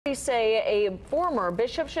Police say a former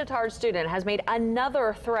Bishop Chatard student has made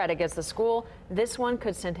another threat against the school. This one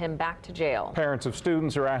could send him back to jail. Parents of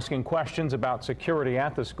students are asking questions about security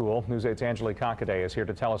at the school. News 8's Angeli Cockaday is here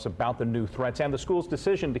to tell us about the new threats and the school's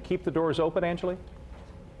decision to keep the doors open. Angeli?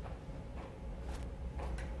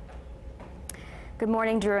 Good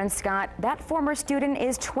morning, Drew and Scott. That former student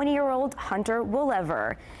is 20-year-old Hunter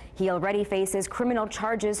Woolever. He already faces criminal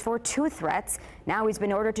charges for 2 threats. Now he's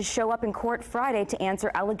been ordered to show up in court Friday to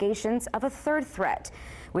answer allegations of a 3rd threat.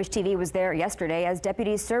 Wish TV was there yesterday as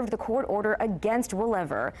deputies served the court order against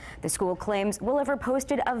Woolever. The school claims Woolever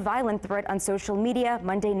posted a violent threat on social media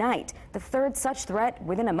Monday night, the 3rd such threat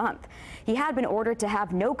within a month. He had been ordered to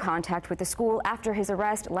have no contact with the school after his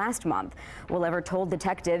arrest last month. Woolever told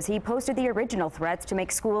detectives he posted the original threats to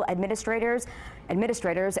make school administrators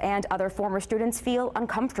and other former students feel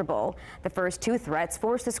uncomfortable. The first 2 threats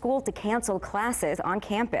forced the school to cancel classes on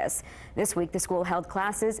campus. This week, the school held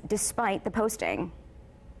classes despite the posting.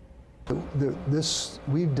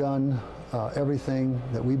 We've done everything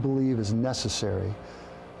that we believe is necessary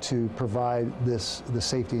to provide the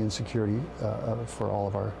safety and security for all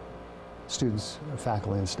of our students,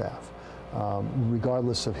 faculty, and staff,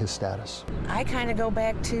 regardless of his status. I kind of go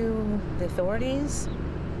back to the authorities,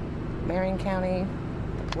 Marion County,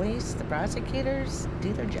 the police, the prosecutors,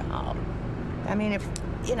 do their job. I mean, if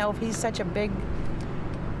he's such a big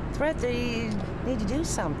threat, they need to do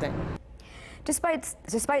something.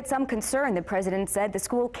 Despite some concern, the president said the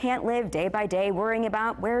school can't live day by day worrying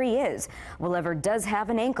about where he is. Woolever does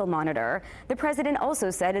have an ankle monitor. The president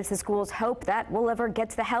also said it's the school's hope that Woolever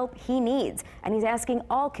gets the help he needs, and he's asking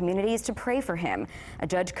all communities to pray for him. A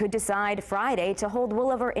judge could decide Friday to hold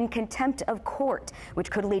Woolever in contempt of court,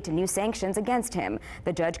 which could lead to new sanctions against him.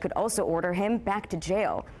 The judge could also order him back to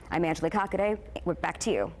jail. I'm Angeli Cockaday. Back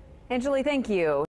to you. Angeli, thank you.